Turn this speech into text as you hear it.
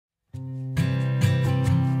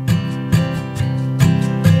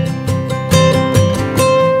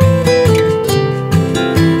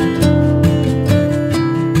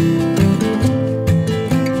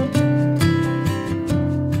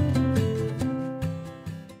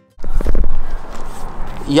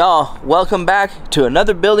Y'all, welcome back to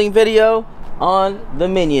another building video on the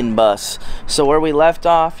Minion Bus. So where we left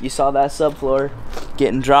off, you saw that subfloor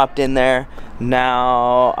getting dropped in there.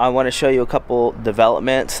 Now I want to show you a couple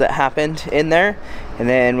developments that happened in there, and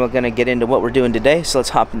then we're going to get into what we're doing today. So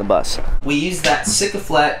let's hop in the bus. We used that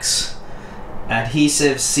Sikaflex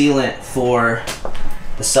adhesive sealant for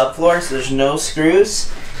the subfloor, so there's no screws.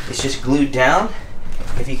 It's just glued down.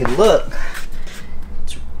 If you can look,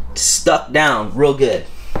 it's stuck down real good.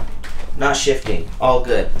 Not shifting, all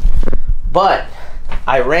good. But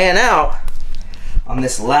I ran out on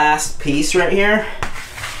this last piece right here,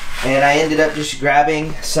 and I ended up just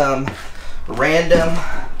grabbing some random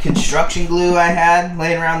construction glue I had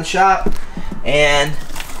laying around the shop, and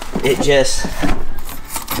it just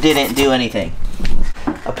didn't do anything.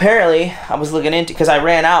 Apparently, I was looking into, because I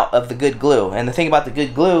ran out of the good glue, and the thing about the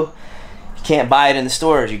good glue, you can't buy it in the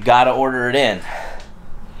stores, you gotta order it in.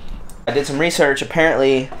 I did some research.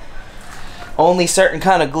 Apparently only certain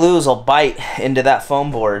kind of glues will bite into that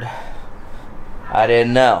foam board. I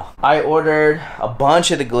didn't know. I ordered a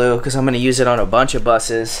bunch of the glue because I'm going to use it on a bunch of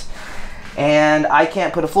buses, and I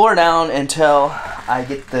can't put a floor down until I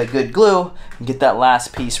get the good glue and get that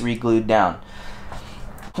last piece re-glued down.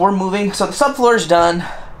 We're moving, so the subfloor is done.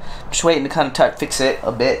 I'm just waiting to kind of fix it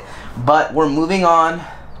a bit, but we're moving on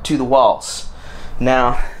to the walls.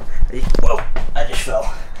 Now, whoa, I just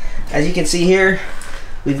fell. As you can see here,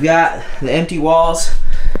 we've got the empty walls.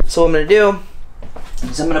 So what I'm going to do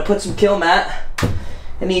is I'm going to put some kill mat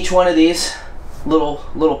in each one of these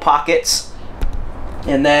little pockets,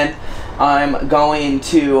 and then I'm going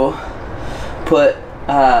to put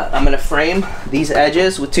I'm going to frame these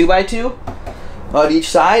edges with 2x2 on each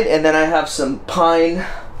side, and then I have some pine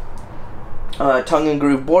tongue and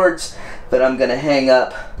groove boards that I'm going to hang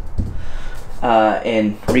up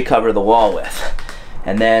and recover the wall with.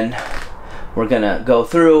 And then we're gonna go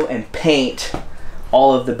through and paint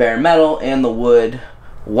all of the bare metal and the wood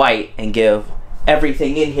white and give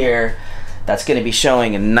everything in here that's gonna be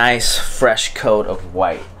showing a nice fresh coat of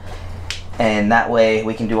white. And that way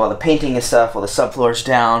we can do all the painting and stuff while the subfloor's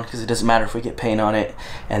down, because it doesn't matter if we get paint on it.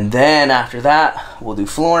 And then after that, we'll do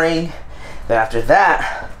flooring. Then after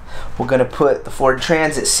that, we're gonna put the Ford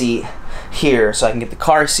Transit seat here so I can get the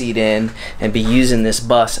car seat in and be using this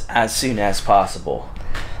bus as soon as possible.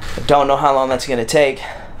 I don't know how long that's going to take.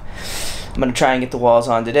 I'm going to try and get the walls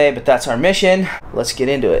on today, but that's our mission. Let's get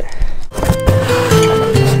into it.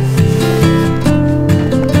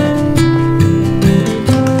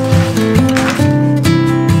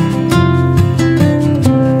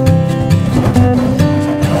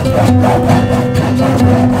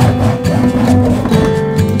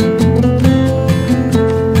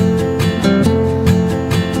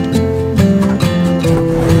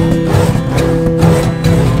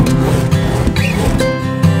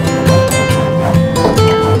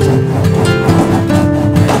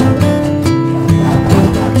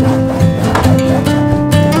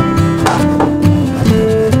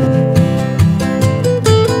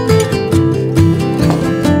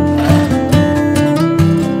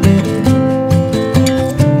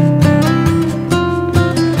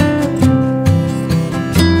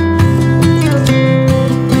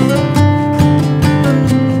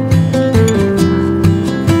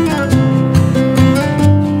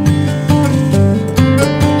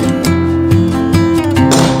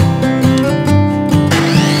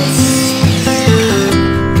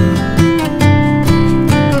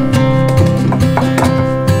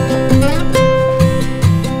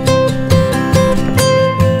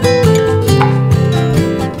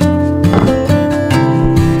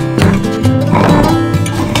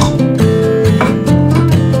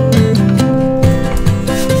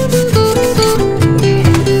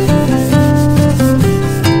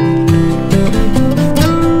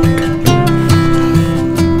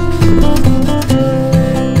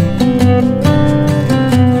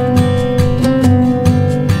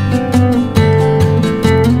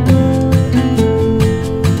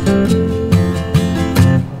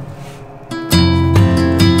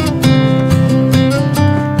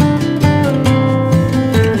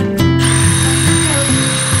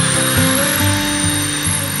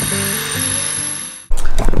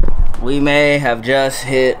 We may have just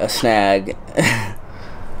hit a snag.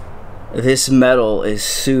 This metal is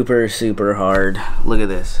super hard. Look at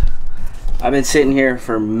this. I've been sitting here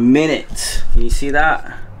for minutes. Can you see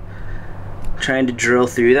that? Trying to drill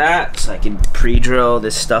through that so I can pre-drill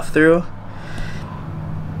this stuff through.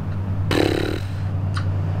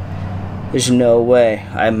 There's no way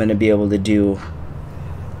I'm gonna be able to do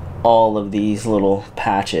all of these little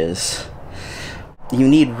patches. You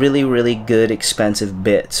need really, really good expensive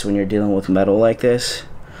bits when you're dealing with metal like this.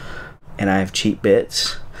 and I have cheap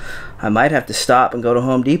bits. I might have to stop and go to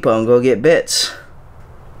Home Depot and go get bits.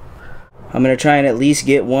 I'm gonna try and at least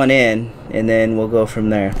get one in, and then we'll go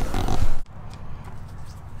from there.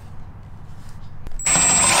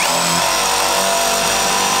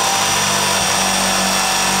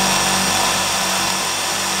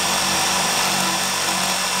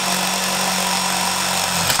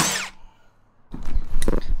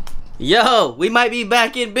 Yo, we might be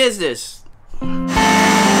back in business.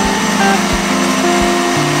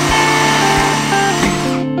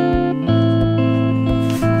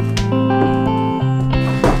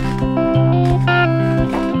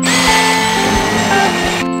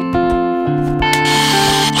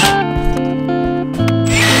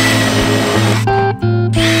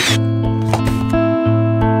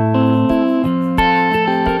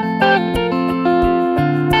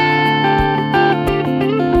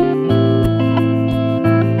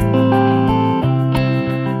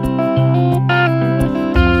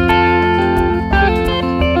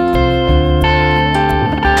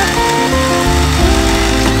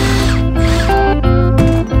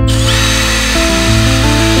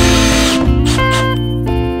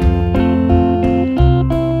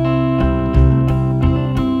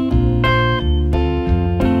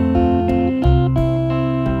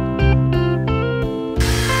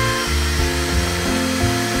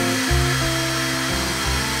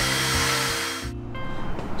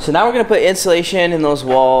 So now we're gonna put insulation in those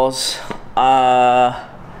walls.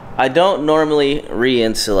 I don't normally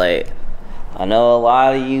re-insulate. I know a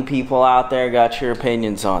lot of you people out there got your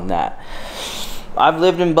opinions on that. I've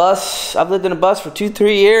lived in a bus for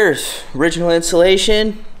 2-3 years. Original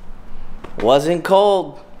insulation, wasn't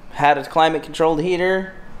cold, had a climate controlled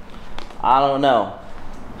heater. I don't know.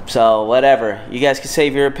 So whatever, you guys can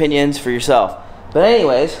save your opinions for yourself. But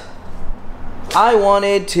anyways,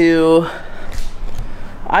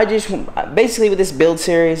 basically with this build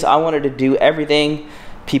series, I wanted to do everything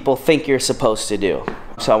people think you're supposed to do.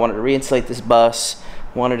 So I wanted to re-insulate this bus,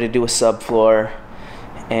 wanted to do a subfloor,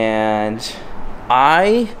 and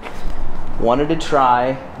I wanted to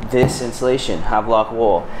try this insulation, Havelock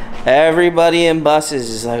wool. Everybody in buses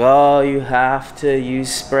is like, oh, you have to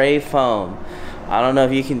use spray foam. I don't know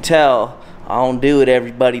if you can tell, I don't do what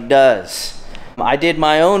everybody does. I did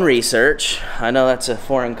my own research. I know that's a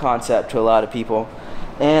foreign concept to a lot of people.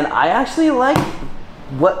 And I actually like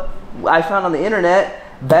what I found on the internet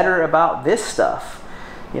better about this stuff.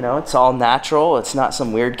 You know, it's all natural. It's not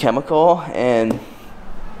some weird chemical. And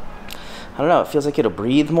I don't know, it feels like it'll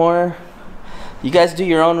breathe more. You guys do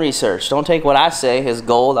your own research. Don't take what I say as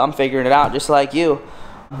gold. I'm figuring it out just like you.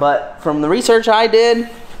 But from the research I did,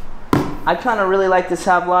 I kind of really like this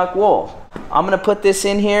Havelock wool. I'm going to put this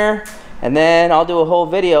in here, and then I'll do a whole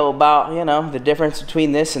video about, you know, the difference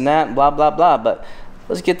between this and that, and blah, blah, blah. But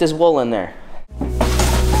let's get this wool in there.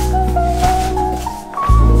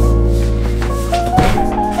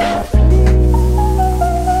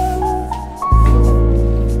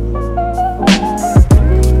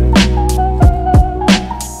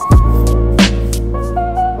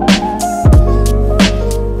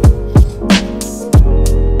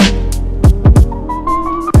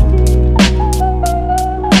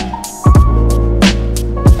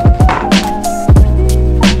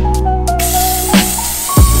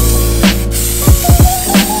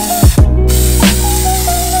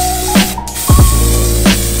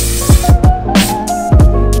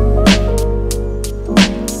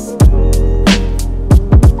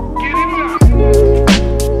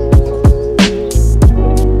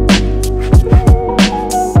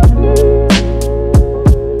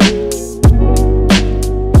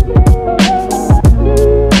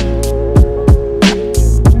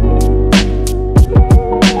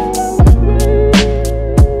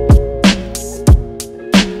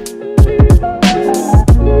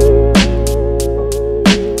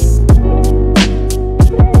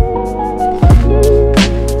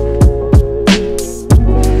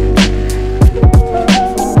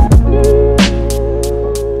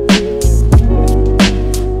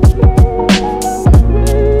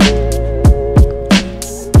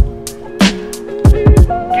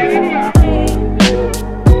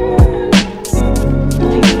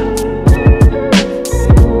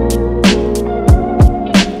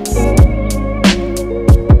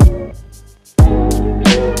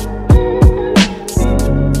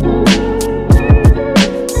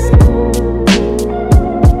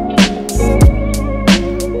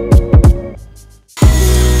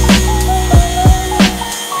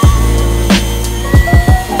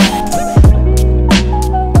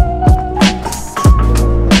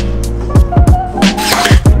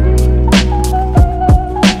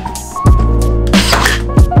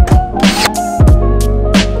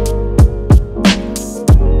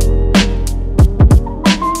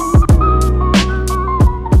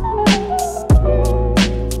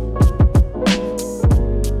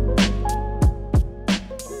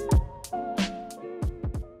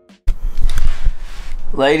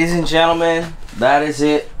 Ladies and gentlemen, that is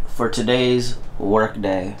it for today's work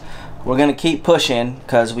day. We're gonna keep pushing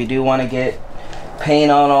because we do want to get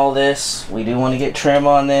paint on all this. We do want to get trim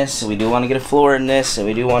on this. We do want to get a floor in this, and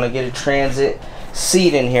we do want to get a transit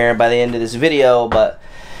seat in here by the end of this video. But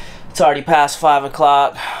it's already past 5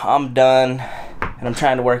 o'clock. I'm done, and I'm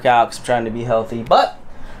trying to work out because I'm trying to be healthy. But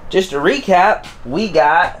just to recap, we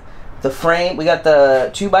got the frame. We got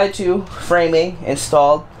the 2x2 framing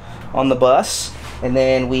installed on the bus. And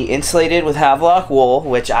then we insulated with Havelock wool,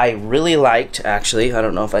 which I really liked, actually. I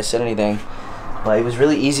don't know if I said anything, but it was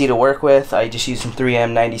really easy to work with. I just used some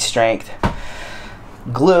 3M 90 strength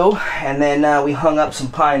glue. And then we hung up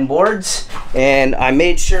some pine boards. And I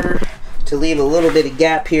made sure to leave a little bit of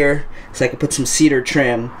gap here so I could put some cedar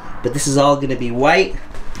trim. But this is all going to be white.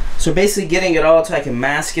 So basically getting it all so I can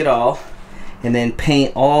mask it all. And then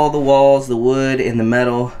paint all the walls, the wood, and the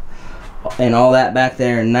metal and all that back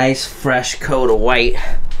there, a nice fresh coat of white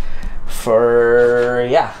for,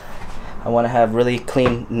 yeah, I want to have really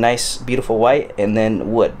clean, nice, beautiful white, and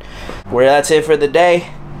then wood. Well, that's it for the day.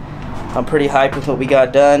 I'm pretty hyped with what we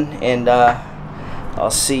got done, and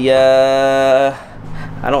I'll see ya.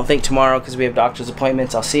 I don't think tomorrow because we have doctor's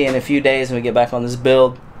appointments. I'll see you in a few days when we get back on this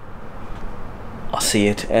build. I'll see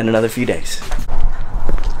you in another few days.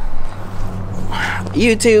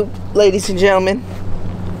 YouTube, ladies and gentlemen,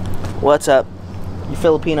 what's up? Your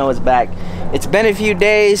Filipino is back. It's been a few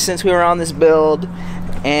days since we were on this build,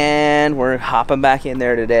 and we're hopping back in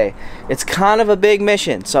there today. It's kind of a big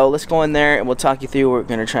mission, so let's go in there and we'll talk you through what we're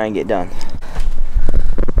gonna try and get done.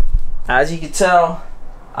 As you can tell,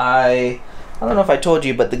 I don't know if I told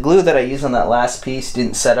you, but the glue that I used on that last piece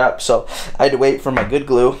didn't set up, so I had to wait for my good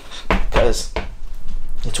glue because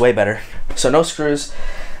it's way better. So no screws.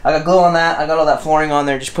 I got glue on that. I got all that flooring on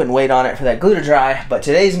there, just putting weight on it for that glue to dry. But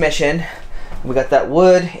today's mission, we got that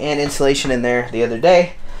wood and insulation in there the other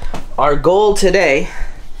day. Our goal today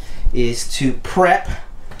is to prep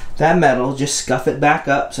that metal, just scuff it back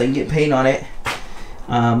up so I can get paint on it.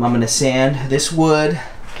 I'm gonna sand this wood.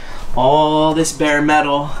 All this bare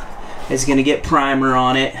metal is gonna get primer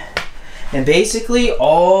on it. And basically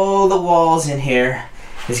all the walls in here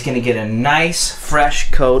is gonna get a nice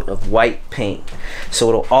fresh coat of white paint, so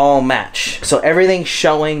it'll all match. So everything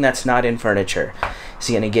showing that's not in furniture is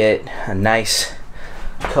gonna get a nice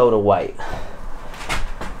coat of white.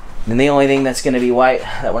 And the only thing that's gonna be white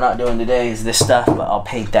that we're not doing today is this stuff, but I'll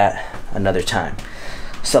paint that another time.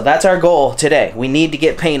 So that's our goal today. We need to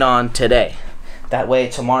get paint on today. That way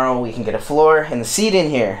tomorrow we can get a floor and the seat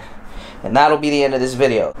in here, and that'll be the end of this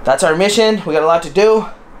video. That's our mission. We got a lot to do.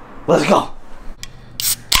 Let's go.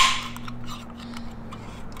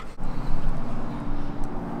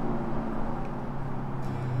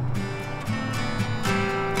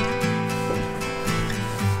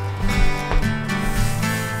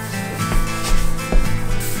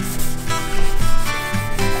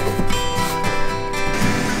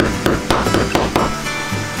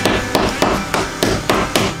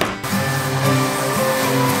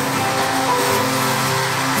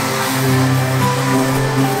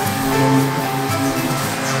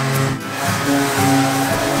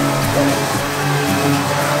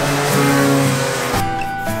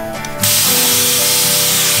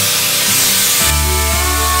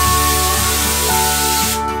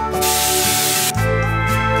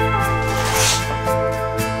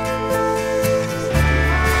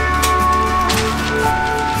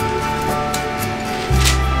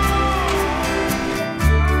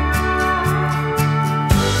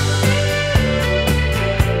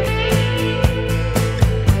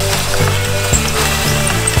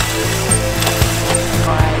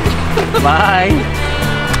 Bye.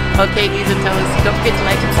 Okay, Giza, tell us, don't forget to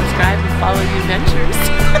like and subscribe and follow the adventures.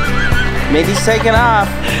 Mindy's taking off.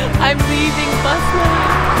 I'm leaving bus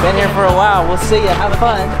now. Been here for a while. We'll see you. Have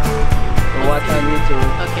fun. We'll watch on YouTube.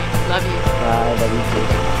 Okay, love you. Bye, love you too.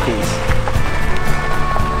 Peace.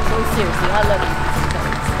 Oh, seriously, I love you.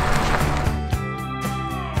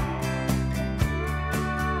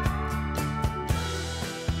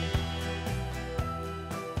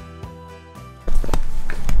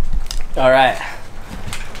 Alright,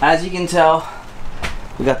 as you can tell,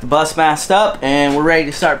 we got the bus masked up and we're ready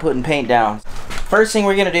to start putting paint down. First thing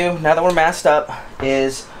we're going to do, now that we're masked up,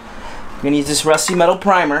 is we're going to use this rusty metal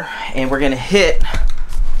primer and we're going to hit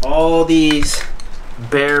all these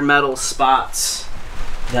bare metal spots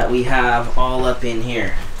that we have all up in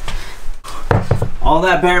here. All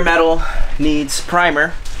that bare metal needs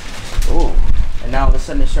primer. Ooh, and now all of a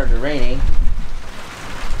sudden it started raining.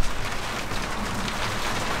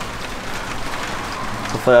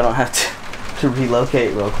 Hopefully I don't have to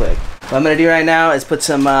relocate real quick. What I'm going to do right now is put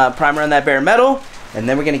some primer on that bare metal, And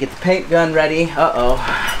then we're gonna get the paint gun ready. Uh-oh.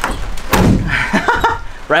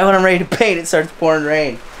 Right when I'm ready to paint, it starts pouring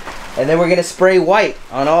rain. And then we're gonna spray white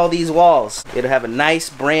on all these walls. It'll have a nice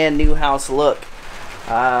brand new house look.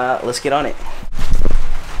 Let's get on it.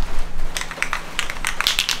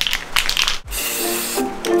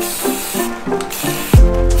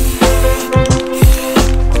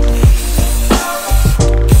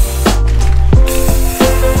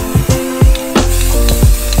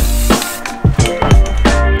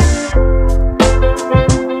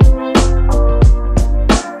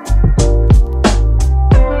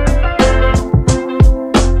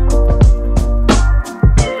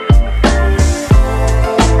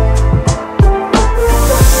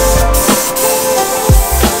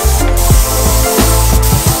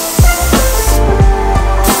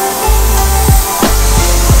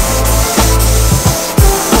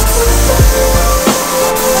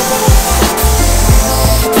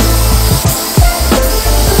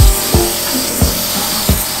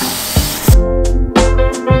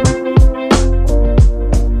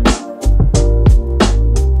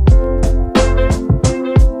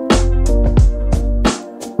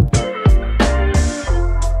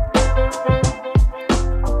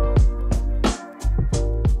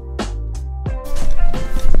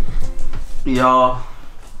 Y'all,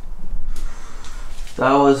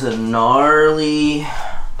 that was a gnarly,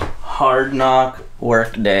 hard knock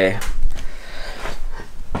work day.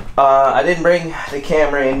 I didn't bring the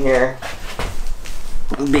camera in here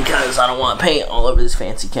because I don't want paint all over this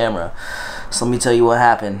fancy camera. So let me tell you what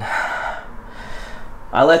happened.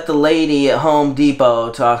 I let the lady at Home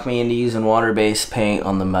Depot talk me into using water-based paint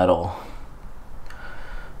on the metal.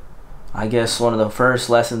 I guess one of the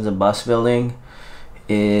first lessons of bus building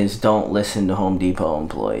is don't listen to Home Depot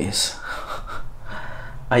employees.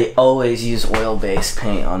 I always use oil-based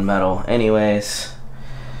paint on metal. Anyways,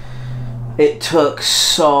 it took the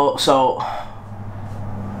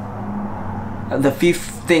few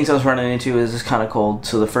things I was running into is just kind of cold.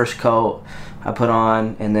 So the first coat I put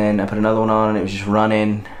on, and then I put another one on, and it was just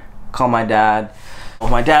running. Called my dad. Well,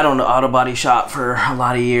 my dad owned an auto body shop for a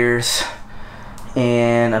lot of years.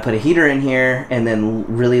 And I put a heater in here and then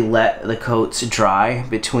really let the coats dry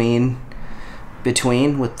between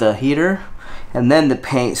with the heater, and then the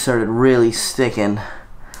paint started really sticking.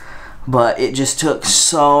 But it just took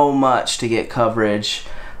so much to get coverage.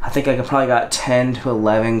 I think I probably got 10 to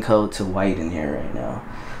 11 coats of white in here right now.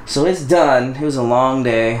 So it's done. It was a long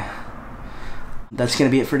day. That's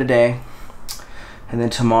gonna be it for today. And then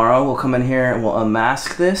tomorrow we'll come in here and we'll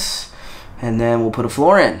unmask this, and then we'll put a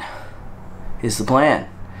floor in. Is the plan.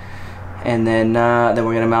 And then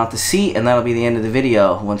we're gonna mount the seat, and that'll be the end of the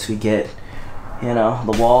video once we get, you know,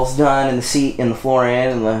 the walls done and the seat and the floor in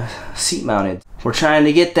and the seat mounted. We're trying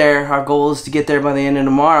to get there. Our goal is to get there by the end of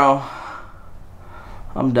tomorrow.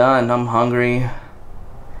 I'm done. I'm hungry.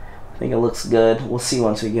 I think it looks good. We'll see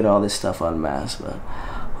once we get all this stuff unmasked, but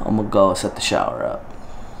I'm gonna go set the shower up.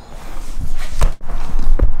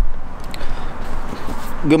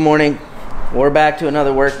 Good morning. We're back to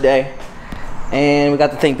another work day. And we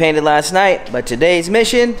got the thing painted last night, but today's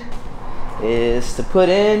mission is to put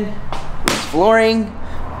in this flooring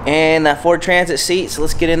and that Ford Transit seat. So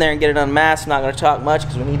let's get in there and get it unmasked. I'm not going to talk much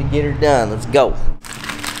because we need to get her done. Let's go.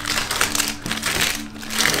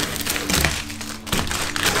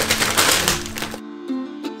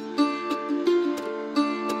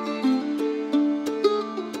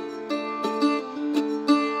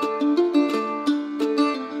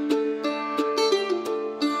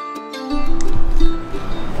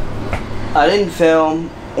 I didn't film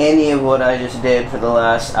any of what I just did for the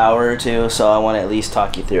last hour or two, so I want to at least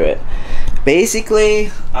talk you through it. Basically,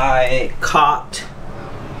 I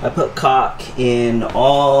put caulk in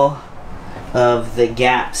all of the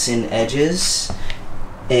gaps and edges,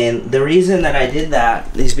 and the reason that I did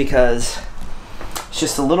that is because it's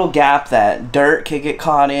just a little gap that dirt could get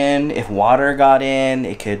caught in. If water got in,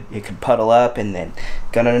 it could puddle up and then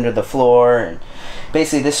get under the floor. And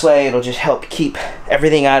basically this way it'll just help keep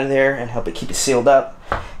everything out of there and help it keep it sealed up.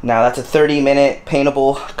 Now that's a 30-minute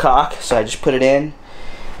paintable caulk, so I just put it in.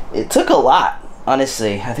 It took a lot,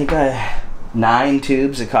 honestly. I think 9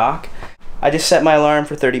 tubes of caulk. I just set my alarm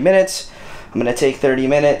for 30 minutes. I'm gonna take 30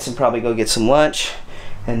 minutes and probably go get some lunch,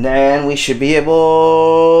 and then we should be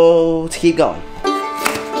able to keep going.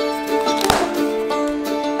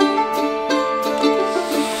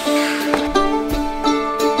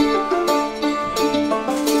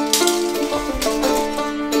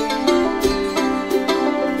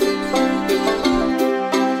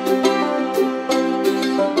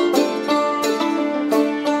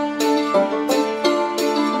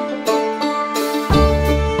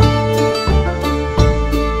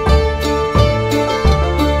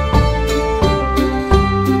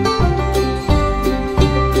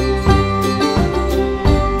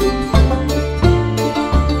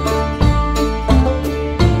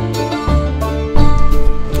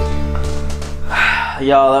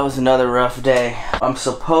 Y'all, that was another rough day. I'm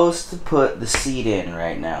supposed to put the seat in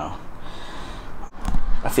right now.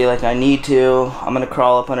 I feel like I need to. I'm gonna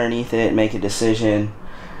crawl up underneath it and make a decision,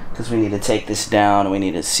 because we need to take this down and we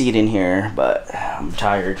need a seat in here, but I'm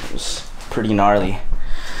tired. It was pretty gnarly.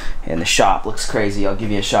 And the shop looks crazy. I'll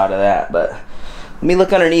give you a shot of that, but let me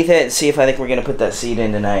look underneath it and see if I think we're gonna put that seat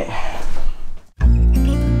in tonight.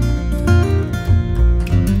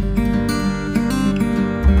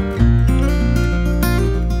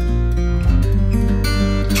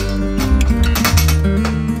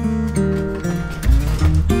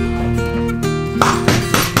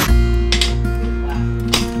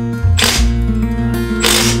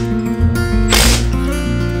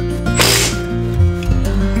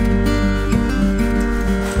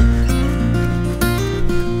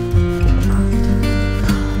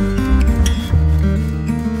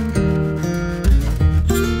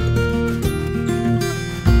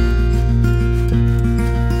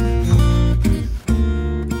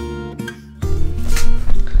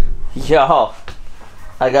 Y'all,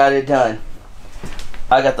 I got it done.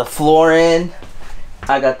 I got the floor in.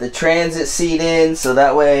 I got the transit seat in, so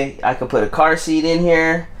that way I can put a car seat in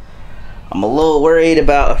here. I'm a little worried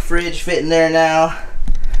about a fridge fitting there now,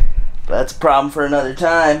 but that's a problem for another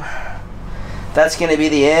time. That's gonna be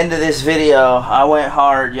the end of this video. I went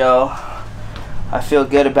hard, yo. I feel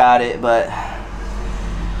good about it, but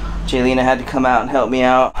Jaylena had to come out and help me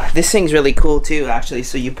out. This thing's really cool too, actually.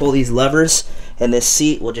 So you pull these levers and this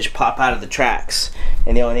seat will just pop out of the tracks,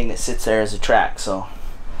 and the only thing that sits there is a track, so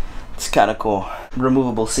it's kind of cool.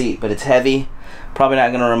 Removable seat, but it's heavy. Probably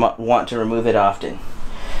not gonna want to remove it often.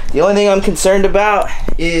 The only thing I'm concerned about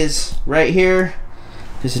is right here.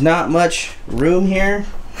 There's not much room here,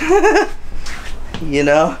 you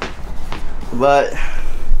know, but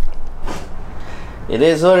it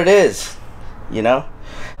is what it is, you know.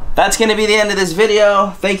 That's gonna be the end of this video.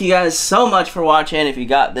 Thank you guys so much for watching if you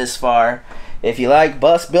got this far. If you like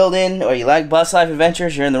bus building or you like bus life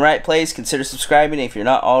adventures, you're in the right place. Consider subscribing if you're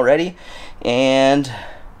not already. And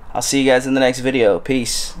I'll see you guys in the next video.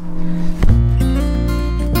 Peace.